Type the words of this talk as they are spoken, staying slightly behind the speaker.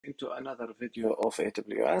into another video of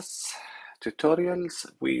AWS tutorials.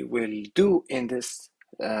 We will do in this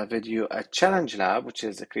video a challenge lab, which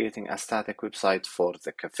is creating a static website for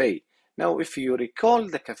the cafe. Now, if you recall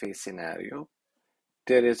the cafe scenario,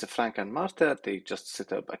 there is Frank and Martha, they just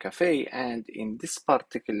set up a cafe, and in this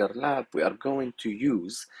particular lab, we are going to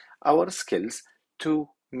use our skills to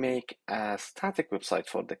make a static website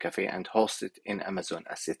for the cafe and host it in Amazon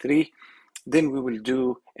S3. Then we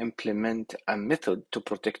will implement a method to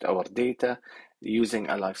protect our data using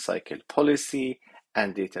a lifecycle policy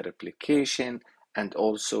and data replication, and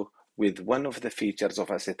also with one of the features of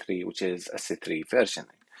S3, which is S3 versioning.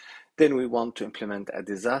 Then we want to implement a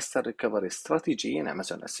disaster recovery strategy in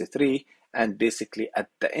Amazon S3, and basically at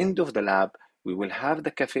the end of the lab, we will have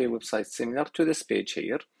the cafe website similar to this page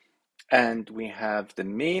here, and we have the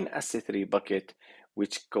main S3 bucket,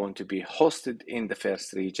 which is going to be hosted in the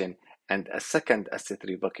first region, and a second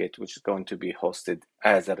S3 bucket, which is going to be hosted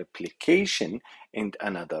as a replication in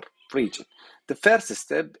another region. The first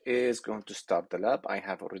step is going to start the lab. I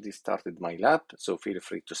have already started my lab, so feel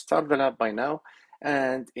free to start the lab by now.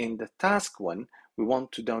 And in the task one, we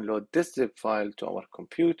want to download this zip file to our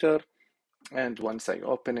computer. And once I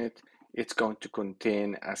open it, it's going to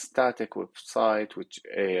contain a static website, which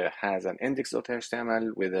has an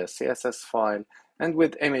index.html with a CSS file and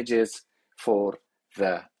with images for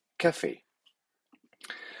the cafe.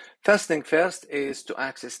 First thing first is to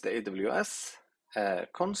access the AWS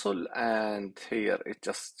console, and here it's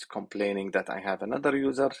just complaining that I have another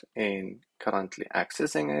user currently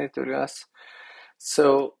accessing AWS.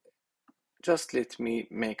 So just let me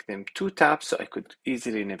make them 2 tabs so I could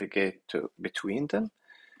easily navigate between them.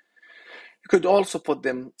 You could also put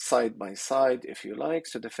them side by side if you like.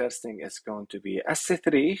 So the first thing is going to be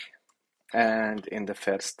S3. And in the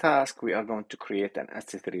first task, we are going to create an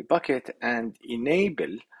S3 bucket and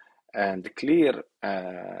enable and clear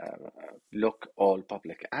lock all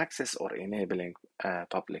public access, or enabling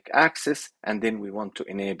public access. And then we want to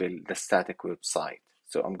enable the static website.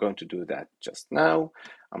 So I'm going to do that just now.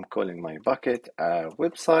 I'm calling my bucket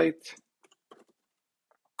website,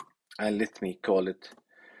 and let me call it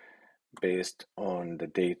based on the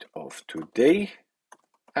date of today.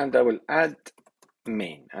 And I will add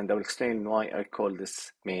main, and I will explain why I call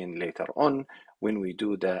this main later on when we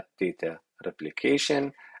do the data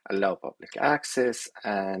replication, allow public access,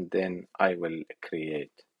 and then I will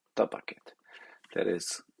create the bucket. There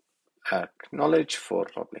is acknowledge for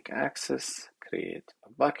public access, create a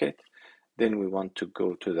bucket. Then we want to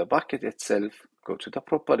go to the bucket itself, go to the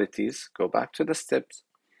properties, go back to the steps,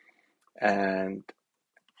 and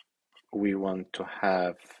we want to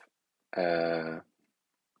have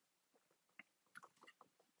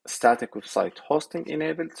static website hosting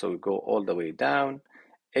enabled. So we go all the way down,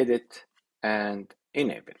 edit, and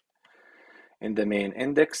enable. In the main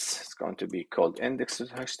index, it's going to be called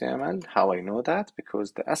index.html. How I know that?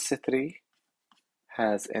 Because the S3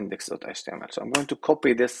 has index.html. So I'm going to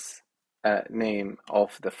copy this name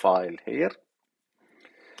of the file here,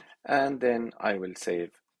 and then I will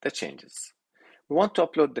save the changes. We want to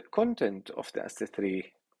upload the content of the S3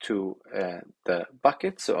 to the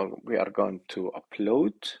bucket, so we are going to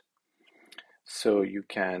upload. So you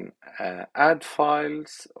can add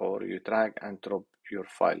files, or you drag and drop your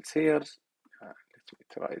files here. Let me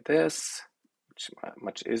try this, which is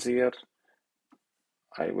much easier.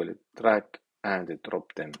 I will drag and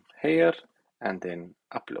drop them here and then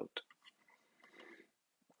upload.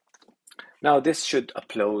 Now this should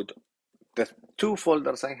upload the 2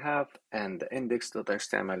 folders I have and the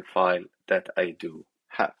index.html file that I do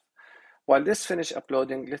have. While this finishes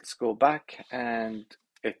uploading, let's go back, and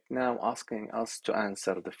it's now asking us to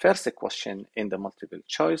answer the first question in the multiple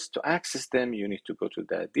choice. To access them, you need to go to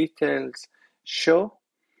the details, show,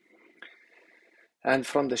 and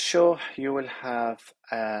from the show, you will have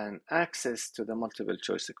an access to the multiple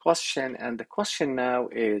choice question. And the question now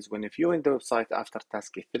is, when you view in the website after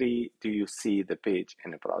task 3, do you see the page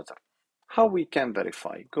in the browser? How we can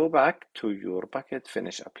verify? Go back to your bucket,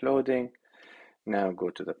 finish uploading. Now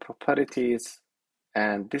go to the properties,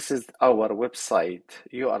 and this is our website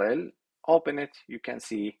URL. Open it, you can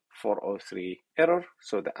see 403 error.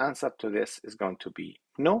 So the answer to this is going to be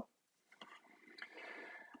no.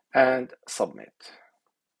 And submit.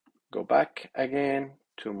 Go back again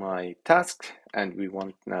to my task, and we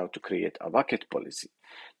want now to create a bucket policy.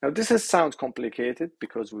 Now this sounds complicated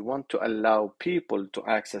because we want to allow people to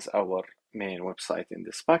access our main website in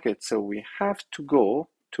this bucket. So we have to go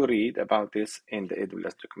to read about this in the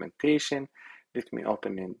AWS documentation. Let me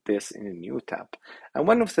open this in a new tab. And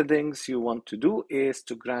one of the things you want to do is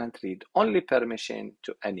to grant read-only permission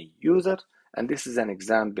to any user. And this is an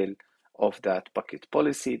example of that bucket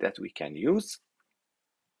policy that we can use.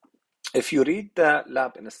 If you read the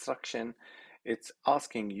lab instruction, it's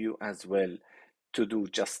asking you as well to do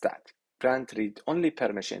just that. Grant read-only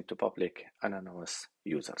permission to public anonymous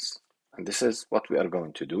users. And this is what we are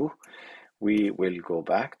going to do. We will go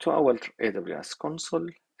back to our AWS console,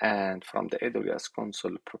 and from the AWS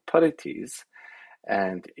console properties,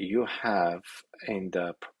 and you have in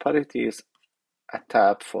the properties a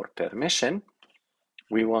tab for permission.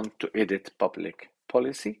 We want to edit public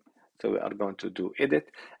policy. So we are going to do edit.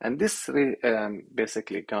 And this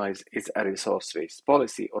basically, guys, is a resource-based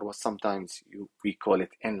policy, or what sometimes we call it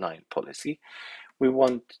inline policy. We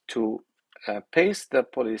want to paste the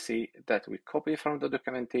policy that we copy from the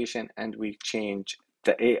documentation, and we change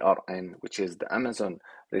the ARN, which is the Amazon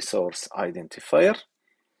Resource Identifier,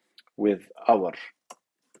 with our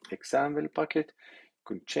example bucket.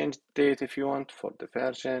 You can change the date if you want for the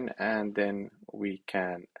version, and then we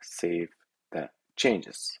can save the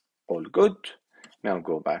changes. All good. Now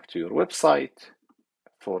go back to your website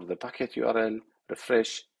for the bucket URL,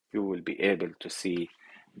 refresh. You will be able to see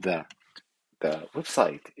the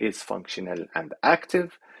website is functional and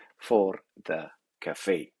active for the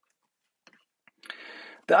cafe.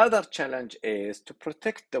 The other challenge is to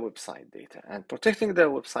protect the website data, and protecting the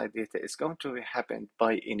website data is going to happen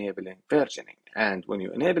by enabling versioning. And when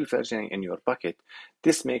you enable versioning in your bucket,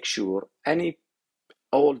 this makes sure any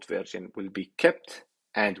old version will be kept,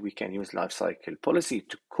 and we can use lifecycle policy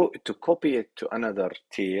to copy it to another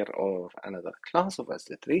tier or another class of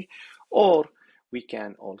S3, or we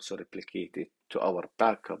can also replicate it to our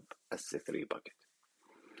backup S3 bucket.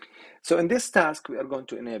 So in this task, we are going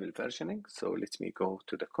to enable versioning. So let me go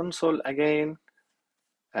to the console again,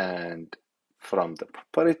 and from the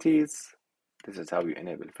properties, this is how you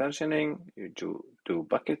enable versioning. You do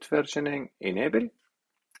bucket versioning, enable,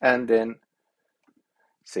 and then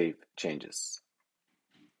save changes.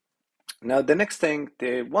 Now, the next thing,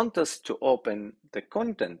 they want us to open the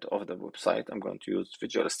content of the website. I'm going to use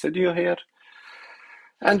Visual Studio here,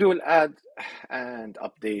 and we will add and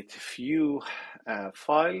update a few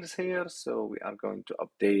files here. So we are going to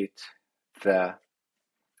update the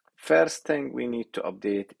first thing we need to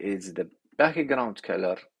update is the background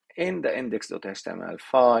color in the index.html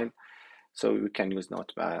file. So you can use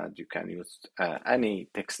Notepad, you can use any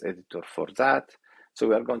text editor for that. So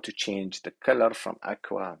we are going to change the color from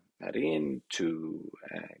aquamarine to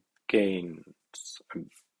Gainsborough,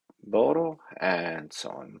 and so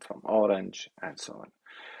on, from orange and so on.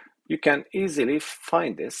 You can easily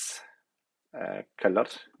find this color,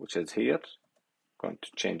 which is here. I'm going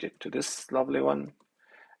to change it to this lovely one.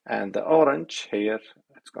 And the orange here,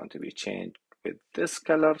 it's going to be changed with this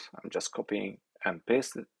color. I'm just copying and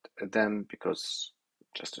pasting them because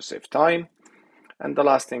just to save time. And the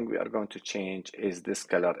last thing we are going to change is this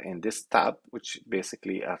color in this tab, which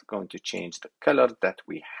basically are going to change the color that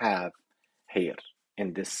we have here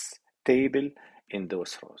in this table in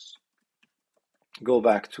those rows. Go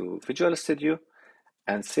back to Visual Studio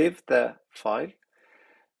and save the file.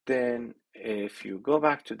 Then if you go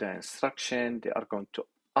back to the instruction, they are going to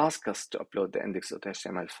ask us to upload the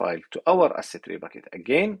index.html file to our S3 bucket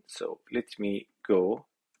again. So let me go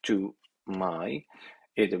to my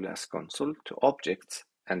AWS console, to objects,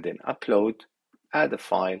 and then upload, add a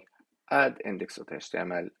file, add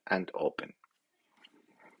index.html, and open.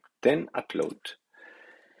 Then upload.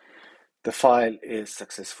 The file is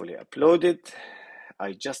successfully uploaded.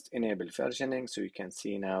 I just enabled versioning, so you can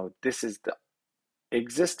see now this is the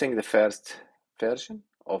first version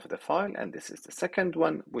of the file, and this is the second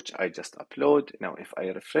one, which I just upload. Now, if I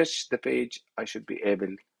refresh the page, I should be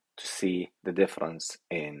able to see the difference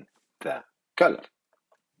in the color.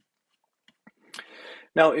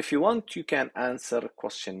 Now, if you want, you can answer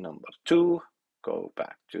question number 2. Go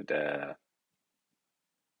back to the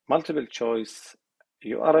multiple choice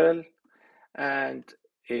URL, and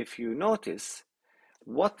if you notice,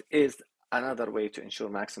 what is another way to ensure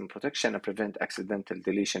maximum protection and prevent accidental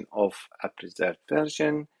deletion of a preserved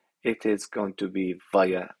version? It is going to be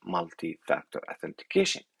via multi-factor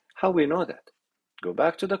authentication. How we know that? Go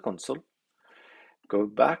back to the console, go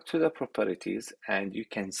back to the properties, and you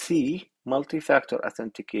can see multi-factor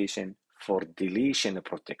authentication for deletion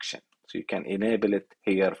protection. So you can enable it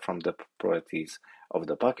here from the properties of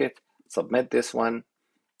the bucket. Submit this one,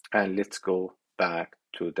 and let's go back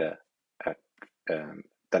to the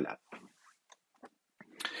lab.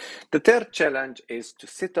 The third challenge is to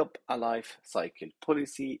set up a life cycle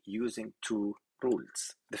policy using 2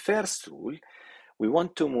 rules. The first rule, we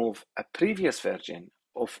want to move a previous version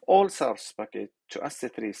of all source packets to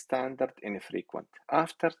S3 standard infrequent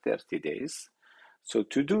after 30 days. So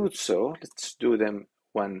to do so, let's do them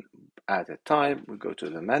one at a time. We go to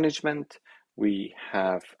the management. We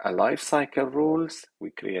have a life cycle rules.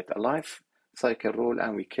 We create a life cycle rule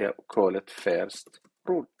and we call it first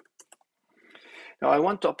rule. Now I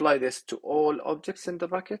want to apply this to all objects in the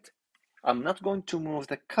bucket. I'm not going to move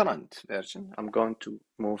the current version. I'm going to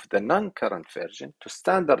move the non-current version to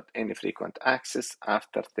standard infrequent access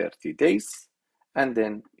after 30 days and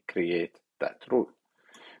then create that rule.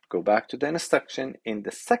 Go back to the instruction. In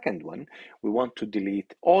the second one, we want to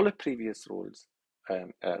delete all previous rules,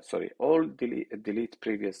 delete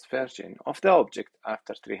previous version of the object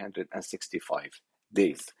after 365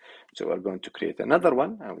 days. So we're going to create another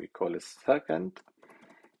one and we call it second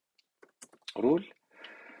rule.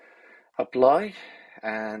 Apply,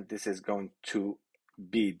 and this is going to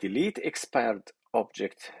be delete expired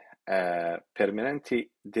object,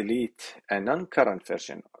 permanently delete a non-current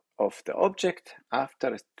version of the object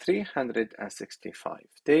after 365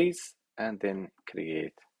 days, and then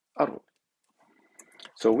create a rule.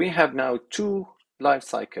 So we have now two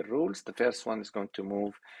lifecycle rules. The first one is going to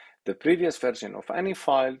move the previous version of any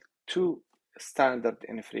file to standard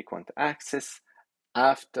infrequent access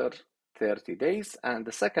after 30 days, and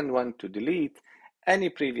the second one to delete any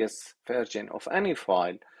previous version of any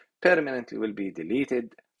file permanently will be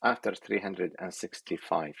deleted after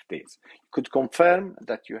 365 days. You could confirm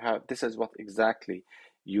that you have, this is what exactly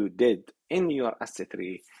you did in your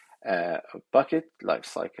S3 bucket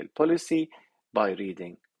lifecycle policy by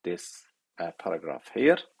reading this paragraph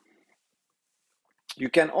here. You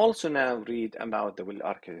can also now read about the WIL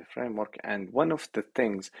architecture framework, and one of the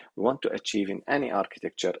things we want to achieve in any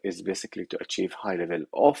architecture is basically to achieve high level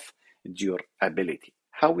of durability.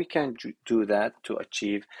 How we can do that to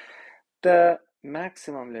achieve the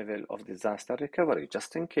maximum level of disaster recovery,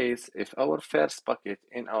 just in case if our first bucket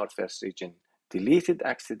in our first region deleted,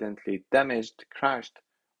 accidentally damaged, crashed,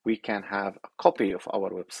 we can have a copy of our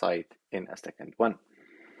website in a second one.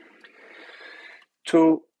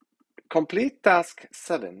 To complete task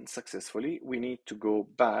 7 successfully, we need to go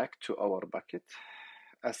back to our bucket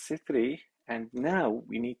SC3, and now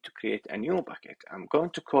we need to create a new bucket. I'm going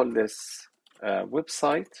to call this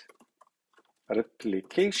website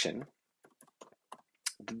replication,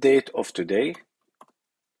 the date of today,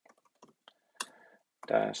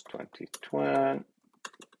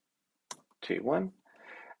 -2021,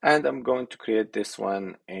 and I'm going to create this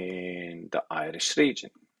one in the Irish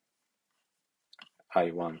region.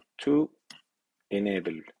 I want to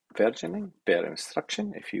enable versioning per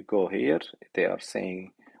instruction. If you go here, they are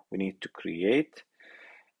saying we need to create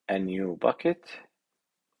a new bucket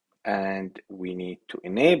and we need to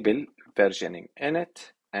enable versioning in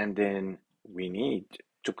it, and then we need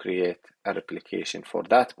to create a replication for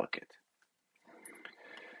that bucket.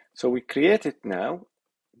 So we create it now.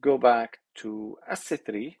 Go back to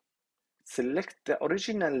SC3, select the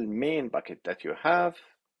original main bucket that you have,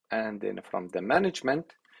 and then from the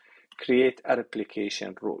management, create a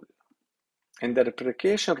replication rule. In the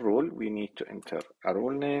replication rule, we need to enter a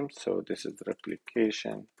rule name. So this is the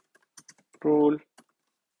replication rule.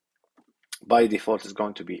 By default, is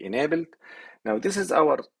going to be enabled. Now this is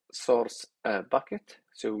our source bucket.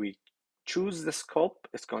 So we choose the scope.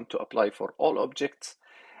 It's going to apply for all objects.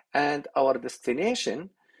 And our destination,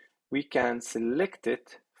 we can select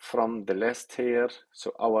it from the list here.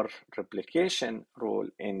 So our replication rule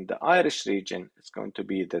in the Irish region is going to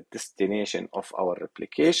be the destination of our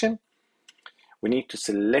replication. We need to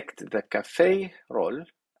select the cafe role,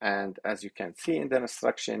 and as you can see in the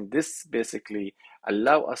instruction, this basically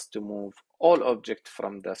allows us to move all objects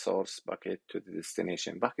from the source bucket to the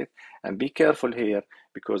destination bucket. And be careful here,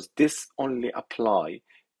 because this only applies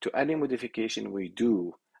to any modification we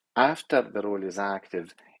do after the rule is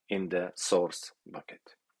active in the source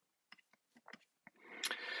bucket.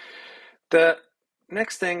 The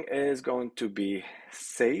next thing is going to be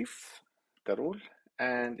save the rule.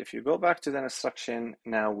 And if you go back to the instruction,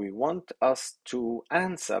 now we want us to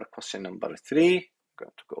answer question number 3. I'm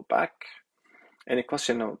going to go back. In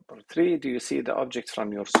question number 3, do you see the object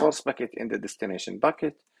from your source bucket in the destination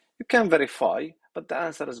bucket? You can verify, but the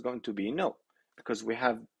answer is going to be no, because we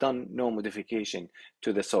have done no modification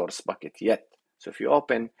to the source bucket yet. So if you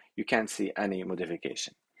open, you can't see any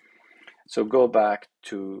modification. So go back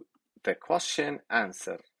to the question,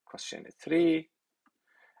 answer question 3,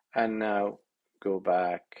 and now go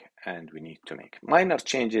back, and we need to make minor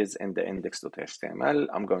changes in the index.html.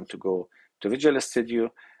 I'm going to go to Visual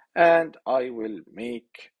Studio, and I will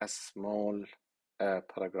make a small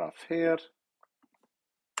paragraph here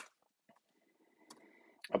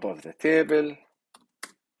above the table.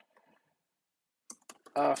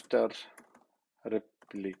 After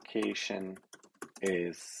replication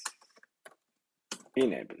is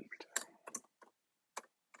enabled.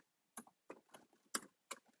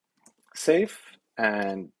 Save,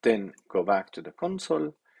 and then go back to the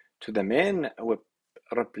console, to the main web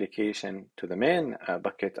replication, to the main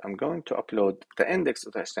bucket. I'm going to upload the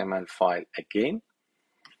index.html file again.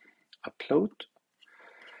 Upload.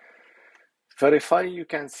 Verify. You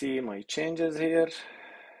can see my changes here,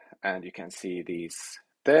 and you can see these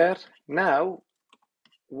there. Now,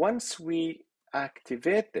 once we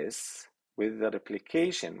activate this with the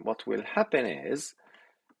replication, what will happen is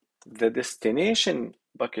the destination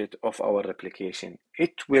bucket of our replication,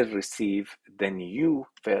 it will receive the new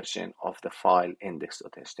version of the file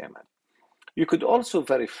index.html. You could also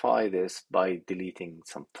verify this by deleting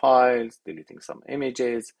some files, deleting some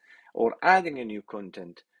images, or adding a new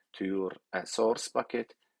content to your source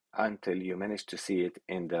bucket until you manage to see it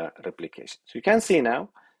in the replication. So you can see now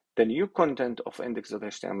the new content of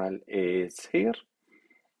index.html is here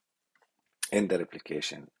in the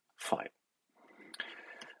replication file.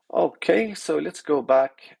 Okay, so let's go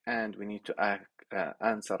back, and we need to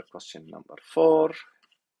answer question number 4,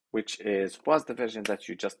 which is, was the version that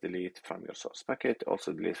you just delete from your source bucket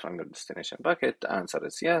also delete from your destination bucket? The answer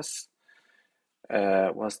is yes.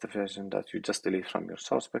 Was the version that you just delete from your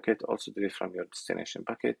source bucket also delete from your destination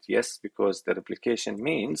bucket? Yes, because the replication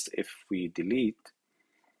means if we delete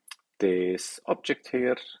this object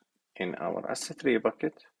here in our S3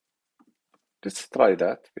 bucket, let's try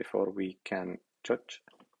that before we can judge.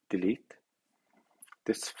 Delete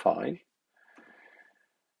this file,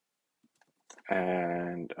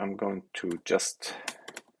 and I'm going to just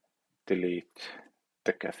delete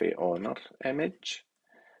the cafe owner image.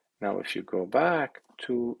 Now if you go back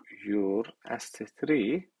to your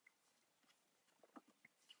S3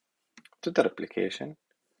 to the replication,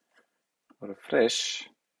 refresh,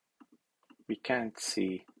 we can't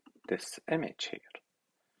see this image here.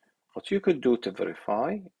 What you could do to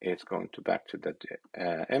verify is going to back to the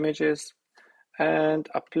images and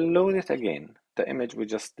upload it again. The image we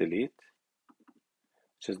just delete,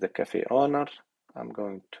 which is the cafe owner, I'm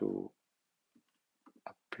going to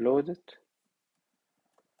upload it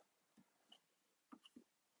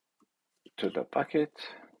to the bucket,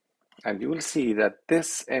 and you will see that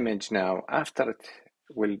this image now, after it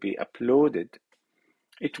will be uploaded,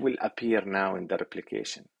 it will appear now in the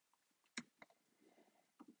replication.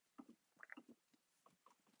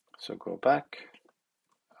 So go back,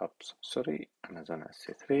 Amazon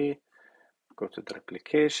S3, go to the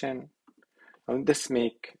replication. And this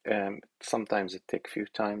sometimes it takes a few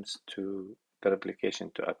times to the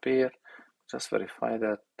replication to appear. Just verify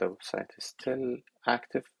that the website is still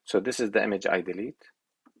active. So this is the image I delete.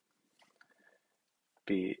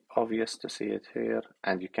 Be obvious to see it here,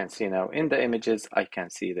 and you can see now in the images I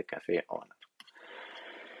can see the cafe owner.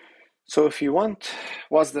 So if you want,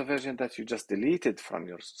 was the version that you just deleted from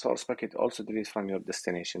your source bucket also delete from your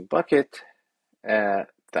destination bucket? The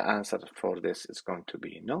answer for this is going to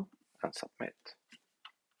be no, and submit.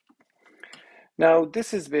 Now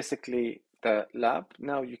this is basically the lab.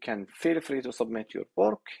 Now you can feel free to submit your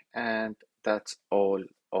work, and that's all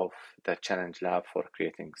of the challenge lab for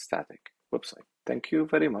creating static website. Thank you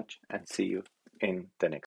very much, and see you in the next